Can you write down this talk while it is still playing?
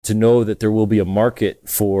To know that there will be a market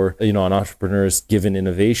for, an entrepreneur's given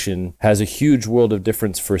innovation has a huge world of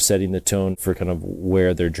difference for setting the tone for kind of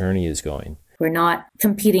where their journey is going. We're not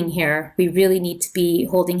competing here. We really need to be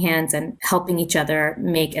holding hands and helping each other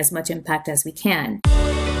make as much impact as we can.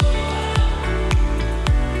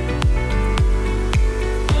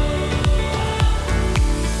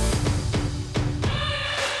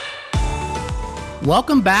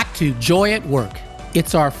 Welcome back to Joy at Work.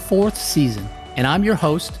 It's our 4th season, and I'm your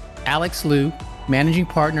host, Alex Liu, Managing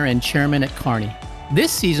Partner and Chairman at Kearney.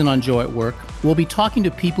 This season on Joy at Work, we'll be talking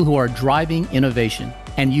to people who are driving innovation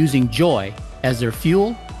and using joy as their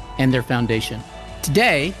fuel and their foundation.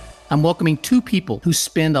 Today, I'm welcoming 2 people who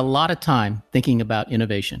spend a lot of time thinking about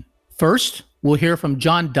innovation. First, we'll hear from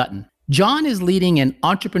John Dutton. John is leading an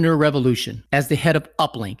entrepreneur revolution as the head of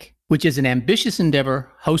Uplink, which is an ambitious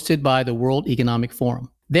endeavor hosted by the World Economic Forum.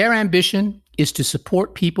 Their ambition is to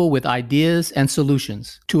support people with ideas and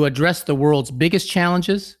solutions to address the world's biggest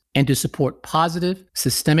challenges and to support positive,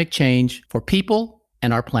 systemic change for people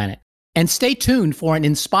and our planet. And stay tuned for an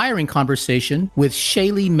inspiring conversation with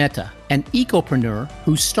Shaylee Mehta, an ecopreneur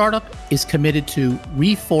whose startup is committed to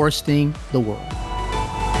reforesting the world.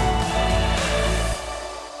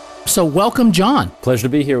 So welcome, John. Pleasure to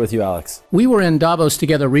be here with you, Alex. We were in Davos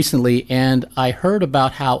together recently, and I heard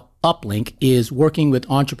about how Uplink is working with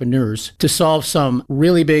entrepreneurs to solve some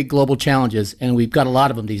really big global challenges, and we've got a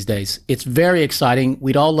lot of them these days. It's very exciting.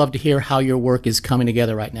 We'd all love to hear how your work is coming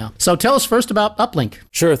together right now. So tell us first about Uplink.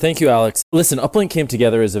 Sure. Thank you, Alex. Listen, Uplink came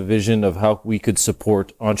together as a vision of how we could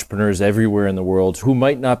support entrepreneurs everywhere in the world who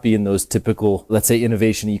might not be in those typical, let's say,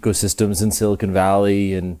 innovation ecosystems in Silicon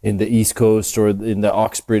Valley and in the East Coast or in the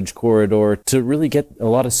Oxbridge corridor to really get a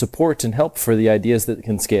lot of support and help for the ideas that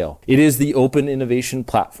can scale. It is the open innovation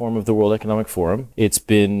platform of the World Economic Forum. It's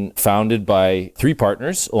been founded by 3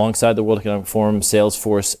 partners alongside the World Economic Forum,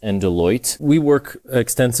 Salesforce, and Deloitte. We work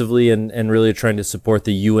extensively and really trying to support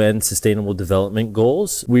the UN Sustainable Development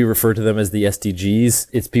Goals. We refer to them as the SDGs.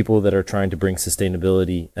 It's people that are trying to bring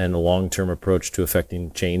sustainability and a long-term approach to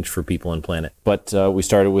affecting change for people and planet. But we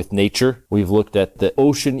started with nature. We've looked at the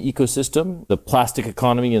ocean ecosystem, the plastic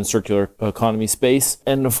economy and circular economy space,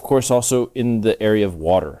 and of course also in the area of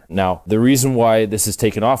water. Now, the reason why this has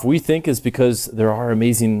taken off, we think, is because there are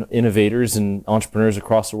amazing innovators and entrepreneurs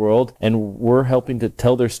across the world, and we're helping to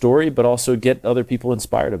tell their story, but also get other people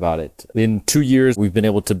inspired about it. In 2 years, we've been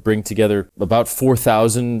able to bring together about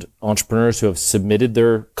 4,000 entrepreneurs who have submitted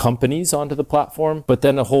their companies onto the platform, but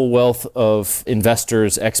then a whole wealth of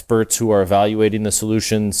investors, experts who are evaluating the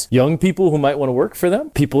solutions, young people who might want to work for them,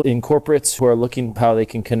 people in corporates who are looking how they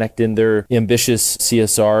can connect in their ambitious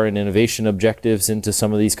CSR and innovation objectives into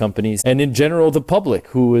some of these companies, and in general, the public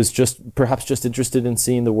who is perhaps just interested in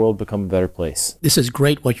seeing the world become a better place. This is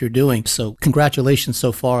great what you're doing. So congratulations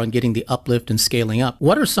so far on getting the uplift and scaling up.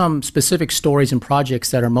 What are some specific stories and projects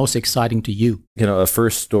that are most exciting to you? A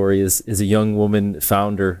first story is a young woman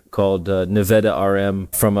founder called Niveda RM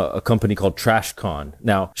from a company called TrashCon.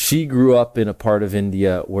 Now, she grew up in a part of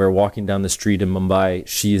India where walking down the street in Mumbai,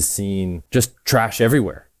 she is seeing just trash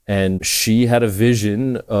everywhere. And she had a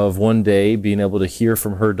vision of one day being able to hear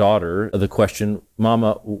from her daughter the question,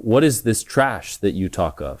 "Mama, what is this trash that you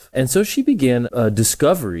talk of?" And so she began a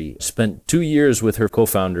discovery, spent 2 years with her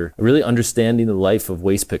co-founder, really understanding the life of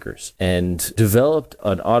waste pickers, and developed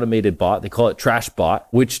an automated bot. They call it Trash Bot,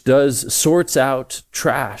 which sorts out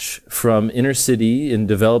trash from inner city in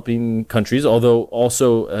developing countries, although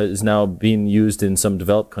also is now being used in some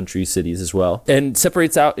developed country cities as well, and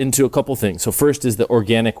separates out into a couple things. So first is the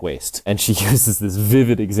organic waste. And she uses this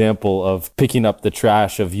vivid example of picking up the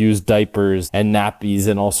trash of used diapers and nappies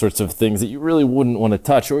and all sorts of things that you really wouldn't want to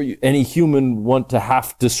touch or any human want to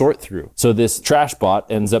have to sort through. So this trash bot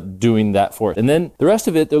ends up doing that for it. And then the rest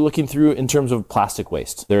of it, they're looking through in terms of plastic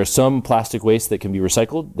waste. There are some plastic waste that can be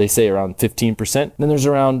recycled. They say around 15%. Then there's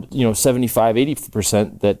around, 75,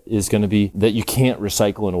 80% that is going to be that you can't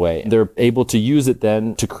recycle in a way. They're able to use it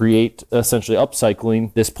then to create essentially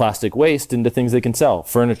upcycling this plastic waste into things they can sell.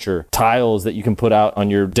 Furniture, tiles that you can put out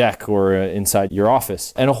on your deck or inside your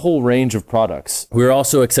office, and a whole range of products. We were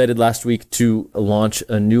also excited last week to launch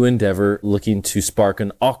a new endeavor looking to spark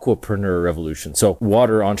an aquapreneur revolution. So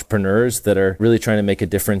water entrepreneurs that are really trying to make a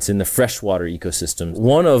difference in the freshwater ecosystem.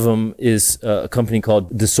 One of them is a company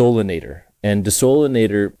called Desolinator. And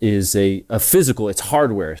Desolinator is a physical, it's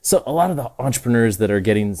hardware. So a lot of the entrepreneurs that are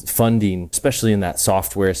getting funding, especially in that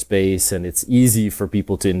software space, and it's easy for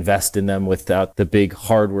people to invest in them without the big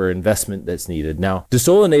hardware investment that's needed. Now,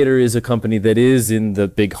 Desolinator is a company that is in the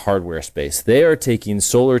big hardware space. They are taking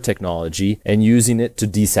solar technology and using it to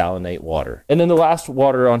desalinate water. And then the last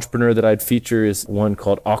water entrepreneur that I'd feature is one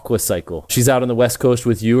called AquaCycle. She's out on the West Coast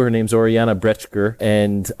with you. Her name's Oriana Bretschker,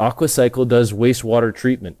 and AquaCycle does wastewater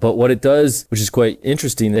treatment. But what it does, which is quite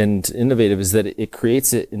interesting and innovative, is that it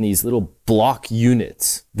creates it in these little block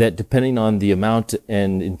units that, depending on the amount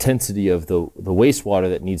and intensity of the wastewater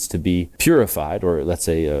that needs to be purified, or let's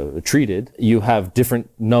say treated, you have different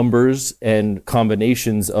numbers and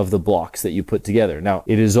combinations of the blocks that you put together. Now,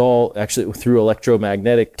 it is all actually through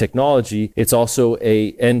electromagnetic technology. It's also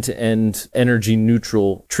a end-to-end energy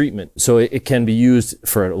neutral treatment. So it can be used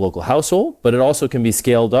for a local household, but it also can be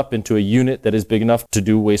scaled up into a unit that is big enough to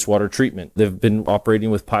do wastewater treatment. They've been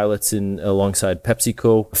operating with pilots alongside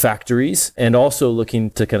PepsiCo factories, and also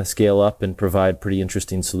looking to kind of scale up and provide pretty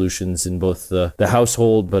interesting solutions in both the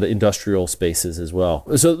household but industrial spaces as well.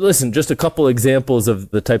 So listen, just a couple examples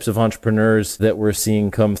of the types of entrepreneurs that we're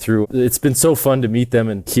seeing come through. It's been so fun to meet them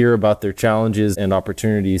and hear about their challenges and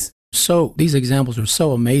opportunities. So these examples are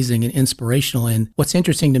so amazing and inspirational. And what's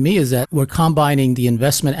interesting to me is that we're combining the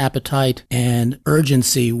investment appetite and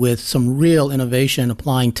urgency with some real innovation,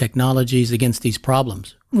 applying technologies against these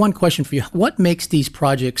problems. One question for you. What makes these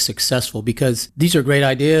projects successful? Because these are great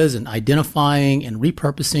ideas, and identifying and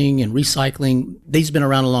repurposing and recycling, these have been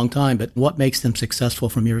around a long time, but what makes them successful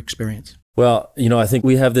from your experience? Well, I think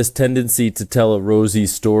we have this tendency to tell a rosy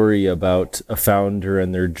story about a founder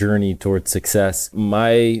and their journey towards success.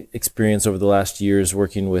 My experience over the last years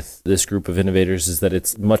working with this group of innovators is that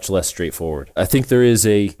it's much less straightforward. I think there is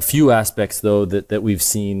a few aspects, though, that we've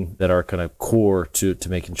seen that are kind of core to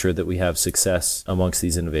making sure that we have success amongst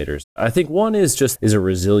these innovators. I think one is a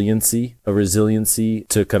resiliency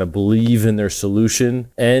to kind of believe in their solution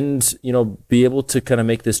and, be able to kind of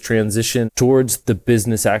make this transition towards the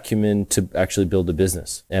business acumen to actually build a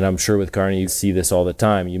business. And I'm sure with Kearney, you see this all the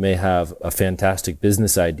time. You may have a fantastic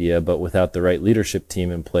business idea, but without the right leadership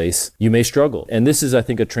team in place, you may struggle. And this is, I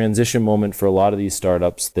think, a transition moment for a lot of these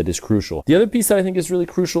startups that is crucial. The other piece that I think is really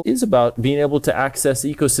crucial is about being able to access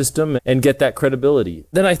the ecosystem and get that credibility.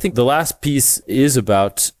 Then I think the last piece is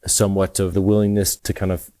about somewhat of the willingness to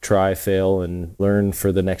kind of try, fail, and learn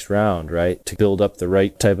for the next round, right? To build up the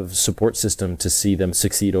right type of support system to see them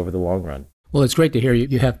succeed over the long run. Well, it's great to hear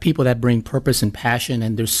you have people that bring purpose and passion,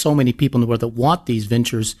 and there's so many people in the world that want these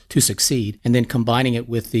ventures to succeed. And then combining it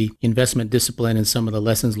with the investment discipline and some of the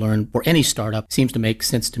lessons learned for any startup seems to make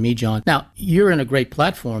sense to me, John. Now, you're in a great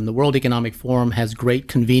platform. The World Economic Forum has great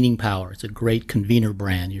convening power. It's a great convener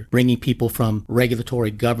brand. You're bringing people from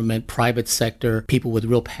regulatory, government, private sector, people with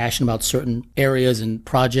real passion about certain areas and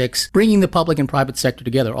projects, bringing the public and private sector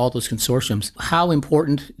together, all those consortiums. How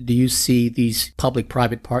important do you see these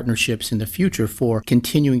public-private partnerships in the future for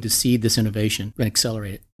continuing to seed this innovation and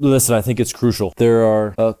accelerate it? Listen, I think it's crucial. There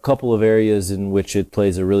are a couple of areas in which it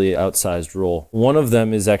plays a really outsized role. One of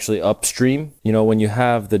them is actually upstream. When you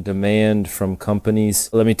have the demand from companies,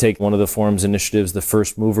 let me take one of the forum's initiatives, the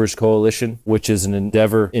First Movers Coalition, which is an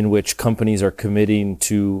endeavor in which companies are committing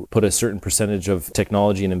to put a certain percentage of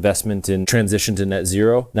technology and investment in transition to net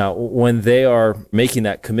zero. Now, when they are making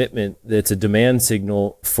that commitment, it's a demand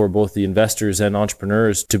signal for both the investors and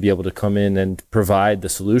entrepreneurs to be able to come in and provide the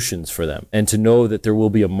solutions for them, and to know that there will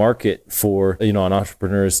be a market for, an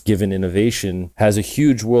entrepreneur's given innovation has a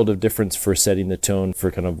huge world of difference for setting the tone for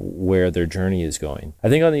kind of where their journey is going. I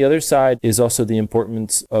think on the other side is also the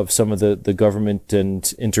importance of some of the government and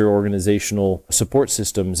interorganizational support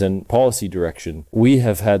systems and policy direction. We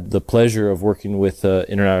have had the pleasure of working with an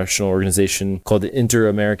international organization called the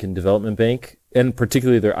Inter-American Development Bank, and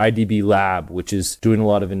particularly their IDB Lab, which is doing a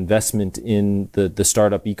lot of investment in the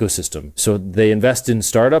startup ecosystem. So they invest in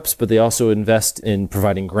startups, but they also invest in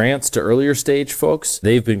providing grants to earlier stage folks.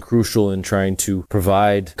 They've been crucial in trying to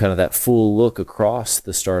provide kind of that full look across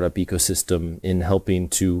the startup ecosystem in helping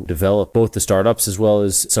to develop both the startups as well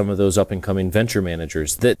as some of those up and coming venture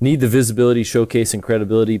managers that need the visibility, showcase, and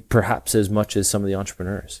credibility perhaps as much as some of the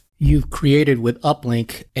entrepreneurs. You've created with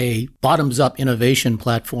Uplink a bottoms-up innovation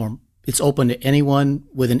platform. It's open to anyone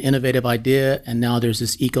with an innovative idea, and now there's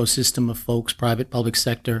this ecosystem of folks, private, public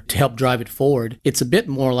sector, to help drive it forward. It's a bit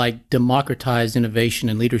more like democratized innovation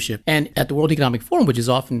and leadership. And at the World Economic Forum, which has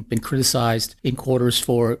often been criticized in quarters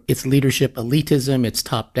for its leadership elitism, it's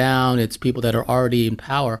top-down, it's people that are already in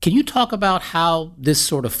power. Can you talk about how this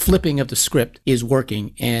sort of flipping of the script is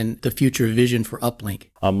working and the future vision for Uplink?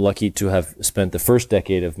 I'm lucky to have spent the first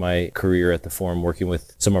decade of my career at the Forum working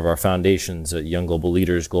with some of our foundations, Young Global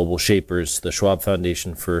Leaders, Global Shapers, the Schwab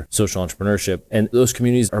Foundation for Social Entrepreneurship. And those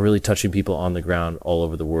communities are really touching people on the ground all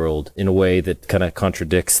over the world in a way that kind of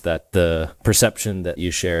contradicts the perception that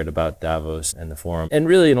you shared about Davos and the Forum. And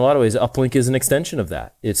really, in a lot of ways, Uplink is an extension of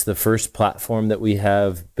that. It's the first platform that we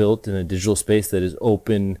have built in a digital space that is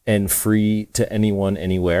open and free to anyone,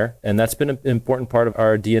 anywhere. And that's been an important part of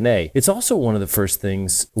our DNA. It's also one of the first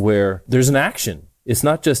things where there's an action. It's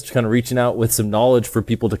not just kind of reaching out with some knowledge for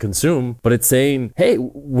people to consume, but it's saying, hey,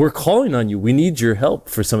 we're calling on you. We need your help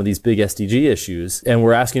for some of these big SDG issues. And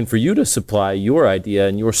we're asking for you to supply your idea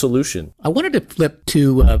and your solution. I wanted to flip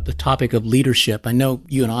to the topic of leadership. I know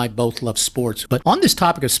you and I both love sports, but on this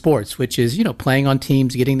topic of sports, which is, playing on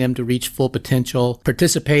teams, getting them to reach full potential,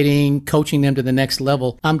 participating, coaching them to the next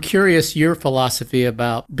level, I'm curious your philosophy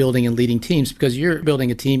about building and leading teams, because you're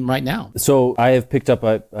building a team right now. So I have picked up,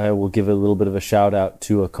 I will give a little bit of a shout out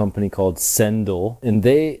to a company called Sendle, and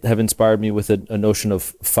they have inspired me with a notion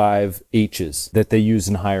of 5 H's that they use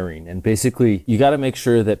in hiring. And basically, you got to make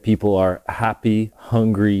sure that people are happy,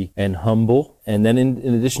 hungry, and humble. And then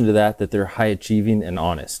in addition to that they're high achieving and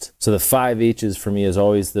honest. So the 5 H's for me has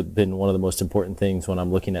always been one of the most important things when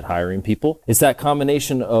I'm looking at hiring people. It's that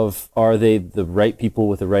combination of, are they the right people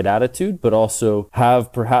with the right attitude, but also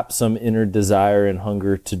have perhaps some inner desire and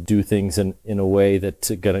hunger to do things in a way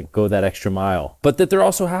that's going to go that extra mile. But that they're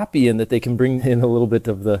also happy, and that they can bring in a little bit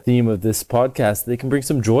of the theme of this podcast. They can bring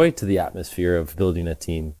some joy to the atmosphere of building a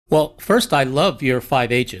team. Well, first, I love your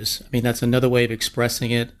 5 H's. I mean, that's another way of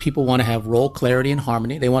expressing it. People want to have role clarity and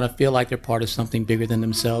harmony. They want to feel like they're part of something bigger than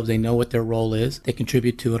themselves. They know what their role is. They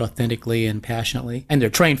contribute to it authentically and passionately. And they're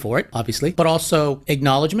trained for it, obviously. But also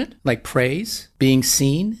acknowledgement, like praise, being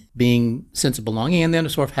seen, being sense of belonging, and then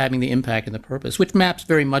sort of having the impact and the purpose, which maps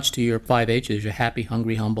very much to your 5 H's. You're happy,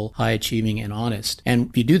 hungry, humble, high achieving, and honest. And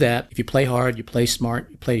if you do that, if you play hard, you play smart,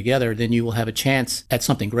 you play together, then you will have a chance at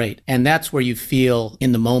something great. And that's where you feel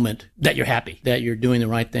in the moment that you're happy, that you're doing the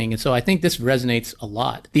right thing. And so I think this resonates a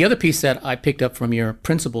lot. The other piece that I picked up from your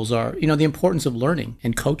principles are, the importance of learning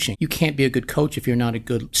and coaching. You can't be a good coach if you're not a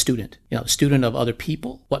good student. Student of other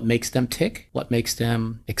people, what makes them tick, what makes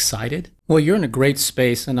them excited. Well, you're in a great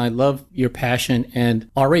space, and I love your passion and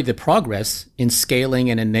already the progress in scaling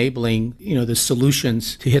and enabling, the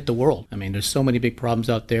solutions to hit the world. I mean, there's so many big problems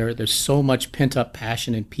out there. There's so much pent-up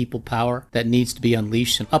passion and people power that needs to be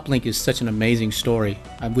unleashed, and Uplink is such an amazing story.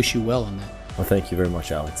 I wish you well on that. Well, thank you very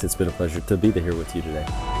much, Alex. It's been a pleasure to be here with you today.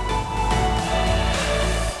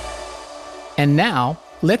 And now,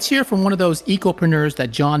 let's hear from one of those ecopreneurs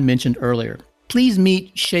that John mentioned earlier. Please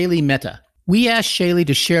meet Shaylee Mehta. We asked Shaylee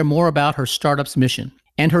to share more about her startup's mission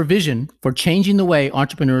and her vision for changing the way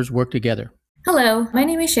entrepreneurs work together. Hello, my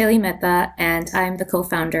name is Shaylee Mehta, and I'm the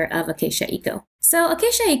co-founder of Acacia Eco. So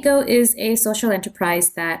Acacia Eco is a social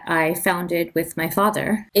enterprise that I founded with my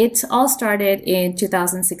father. It all started in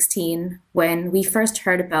 2016 when we first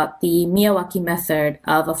heard about the Miyawaki method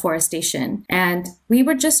of afforestation. And we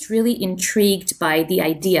were just really intrigued by the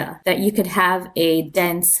idea that you could have a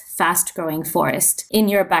dense, fast-growing forest in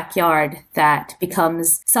your backyard that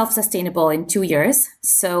becomes self-sustainable in 2 years.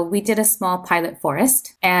 So we did a small pilot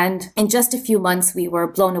forest, and in just a few months, we were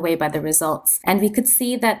blown away by the results. And we could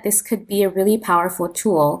see that this could be a really powerful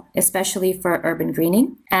tool, especially for urban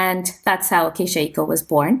greening. And that's how Acacia Eco was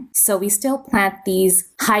born. So we still plant these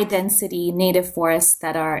high-density native forests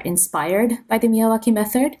that are inspired by the Miyawaki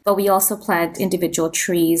method, but we also plant individual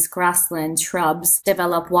trees, grasslands, shrubs,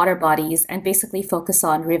 develop water bodies, and basically focus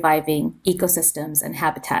on reviving ecosystems and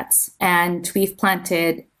habitats. And we've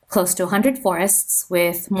planted close to 100 forests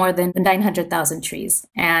with more than 900,000 trees.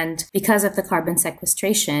 And because of the carbon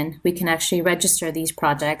sequestration, we can actually register these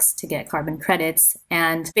projects to get carbon credits.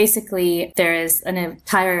 And basically, there is an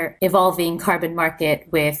entire evolving carbon market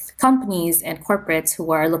with companies and corporates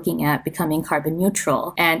who are looking at becoming carbon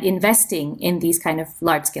neutral and investing in these kind of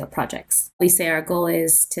large-scale projects. We say our goal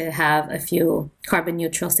is to have a few carbon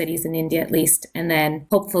neutral cities in India at least, and then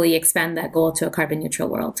hopefully expand that goal to a carbon neutral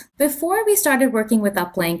world. Before we started working with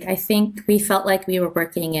Uplink, I think we felt like we were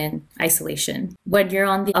working in isolation. When you're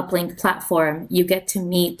on the Uplink platform, you get to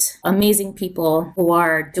meet amazing people who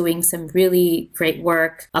are doing some really great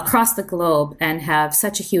work across the globe and have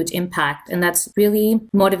such a huge impact. And that's really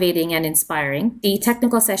motivating and inspiring. The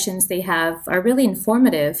technical sessions they have are really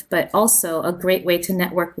informative, but also a great way to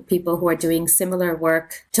network with people who are doing similar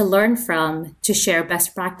work, to learn from, to share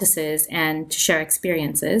best practices, and to share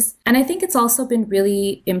experiences. And I think it's also been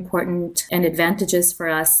really important and advantageous for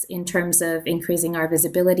us us in terms of increasing our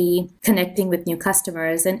visibility, connecting with new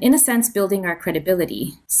customers, and in a sense, building our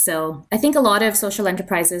credibility. So I think a lot of social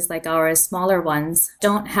enterprises like ours, smaller ones,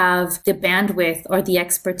 don't have the bandwidth or the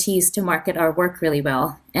expertise to market our work really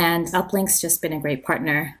well. And Uplink's just been a great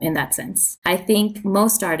partner in that sense. I think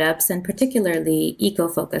most startups, and particularly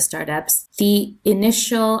eco-focused startups, the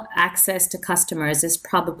initial access to customers is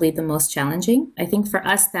probably the most challenging. I think for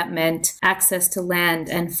us, that meant access to land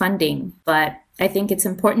and funding, but I think it's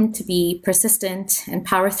important to be persistent and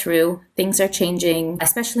power through. Things are changing,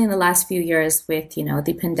 especially in the last few years with,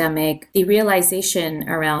 the pandemic, the realization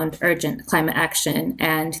around urgent climate action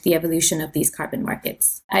and the evolution of these carbon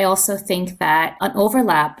markets. I also think that an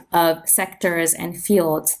overlap of sectors and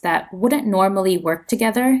fields that wouldn't normally work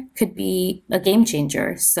together could be a game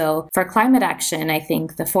changer. So for climate action, I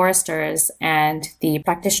think the foresters and the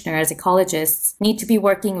practitioners, ecologists need to be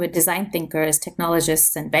working with design thinkers,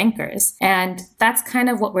 technologists, and bankers. And that's kind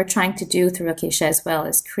of what we're trying to do through Acacia as well,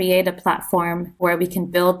 is create a platform where we can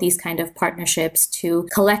build these kind of partnerships to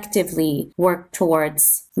collectively work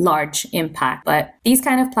towards large impact. But these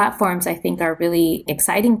kind of platforms, I think, are really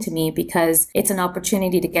exciting to me because it's an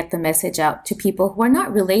opportunity to get the message out to people who are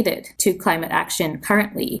not related to climate action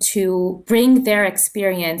currently, to bring their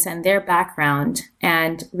experience and their background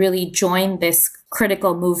and really join this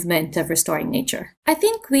critical movement of restoring nature. I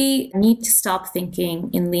think we need to stop thinking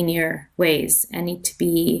in linear ways and need to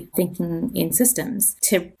be thinking in systems.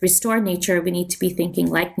 To restore nature, we need to be thinking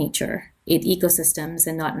like nature, in ecosystems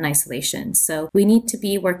and not in isolation. So we need to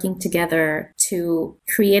be working together to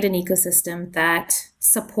create an ecosystem that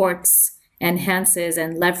supports, enhances,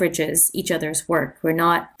 and leverages each other's work. We're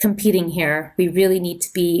not competing here. We really need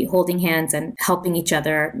to be holding hands and helping each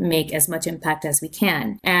other make as much impact as we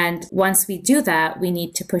can. And once we do that, we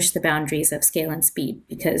need to push the boundaries of scale and speed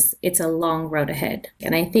because it's a long road ahead.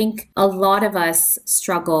 And I think a lot of us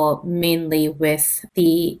struggle mainly with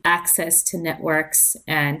the access to networks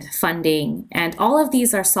and funding, and all of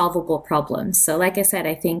these are solvable problems. So like I said,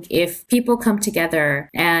 I think if people come together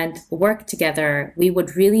and work together, we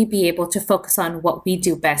would really be able to focus on what we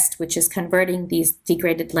do best, which is converting these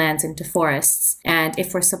degraded lands into forests. And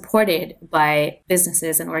if we're supported by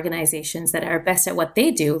businesses and organizations that are best at what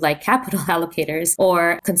they do, like capital allocators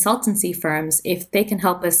or consultancy firms, if they can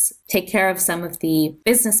help us take care of some of the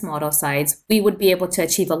business model sides, we would be able to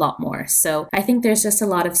achieve a lot more. So I think there's just a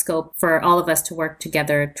lot of scope for all of us to work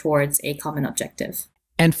together towards a common objective.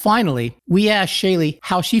 And finally, we asked Shaylee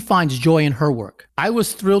how she finds joy in her work. I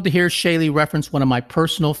was thrilled to hear Shaylee reference one of my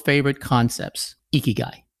personal favorite concepts,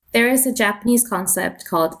 Ikigai. There is a Japanese concept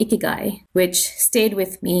called Ikigai, which stayed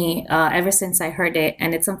with me ever since I heard it,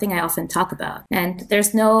 and it's something I often talk about. And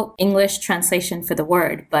there's no English translation for the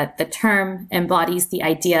word, but the term embodies the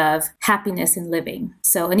idea of happiness in living.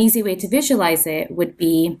 So an easy way to visualize it would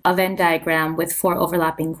be a Venn diagram with 4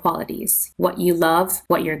 overlapping qualities: what you love,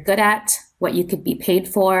 what you're good at, what you could be paid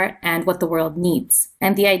for, and what the world needs.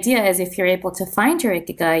 And the idea is if you're able to find your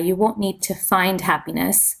Ikigai, you won't need to find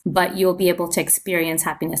happiness, but you'll be able to experience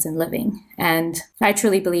happiness in living. And I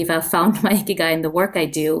truly believe I've found my Ikigai in the work I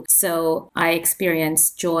do. So I experience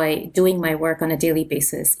joy doing my work on a daily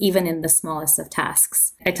basis, even in the smallest of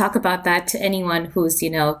tasks. I talk about that to anyone who's,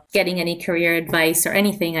 getting any career advice or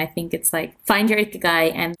anything. I think it's like, find your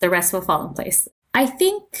Ikigai and the rest will fall in place. I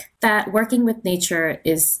think that working with nature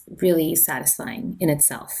is really satisfying in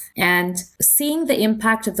itself. And seeing the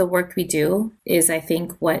impact of the work we do is, I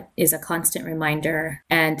think, what is a constant reminder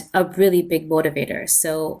and a really big motivator.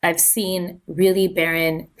 So I've seen really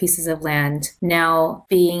barren pieces of land now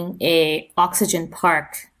being an oxygen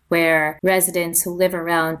park where residents who live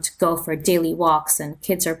around go for daily walks and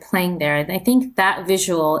kids are playing there. And I think that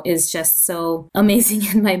visual is just so amazing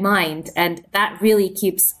in my mind. And that really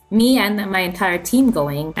keeps me and my entire team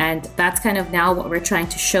going. And that's kind of now what we're trying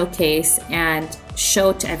to showcase and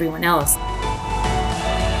show to everyone else.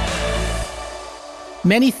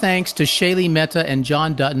 Many thanks to Shaylee Mehta and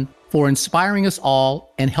John Dutton for inspiring us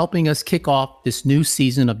all and helping us kick off this new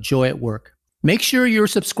season of Joy at Work. Make sure you're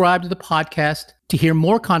subscribed to the podcast to hear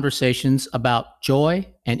more conversations about joy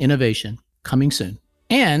and innovation coming soon.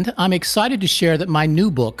 And I'm excited to share that my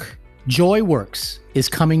new book, Joy Works, is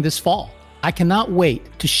coming this fall. I cannot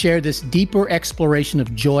wait to share this deeper exploration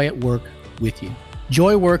of joy at work with you.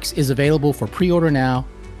 Joy Works is available for pre-order now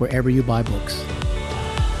wherever you buy books.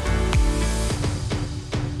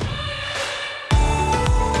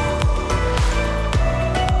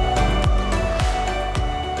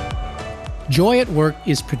 Joy at Work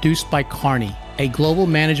is produced by Kearney, a global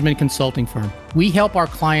management consulting firm. We help our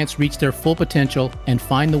clients reach their full potential and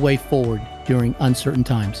find the way forward during uncertain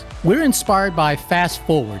times. We're inspired by Fast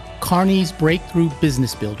Forward, Kearney's breakthrough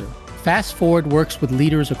business builder. Fast Forward works with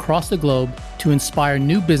leaders across the globe to inspire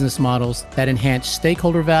new business models that enhance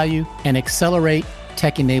stakeholder value and accelerate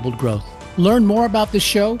tech-enabled growth. Learn more about this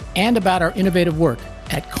show and about our innovative work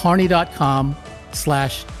at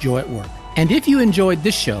kearney.com/joy at work. And if you enjoyed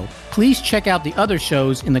this show, please check out the other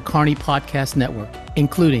shows in the Kearney Podcast Network,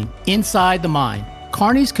 including Inside the Mind.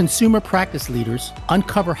 Kearney's consumer practice leaders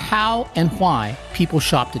uncover how and why people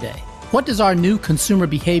shop today. What does our new consumer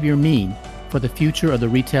behavior mean for the future of the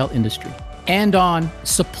retail industry? And on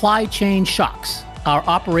Supply Chain Shocks, our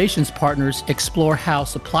operations partners explore how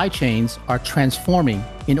supply chains are transforming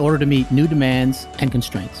in order to meet new demands and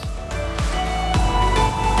constraints.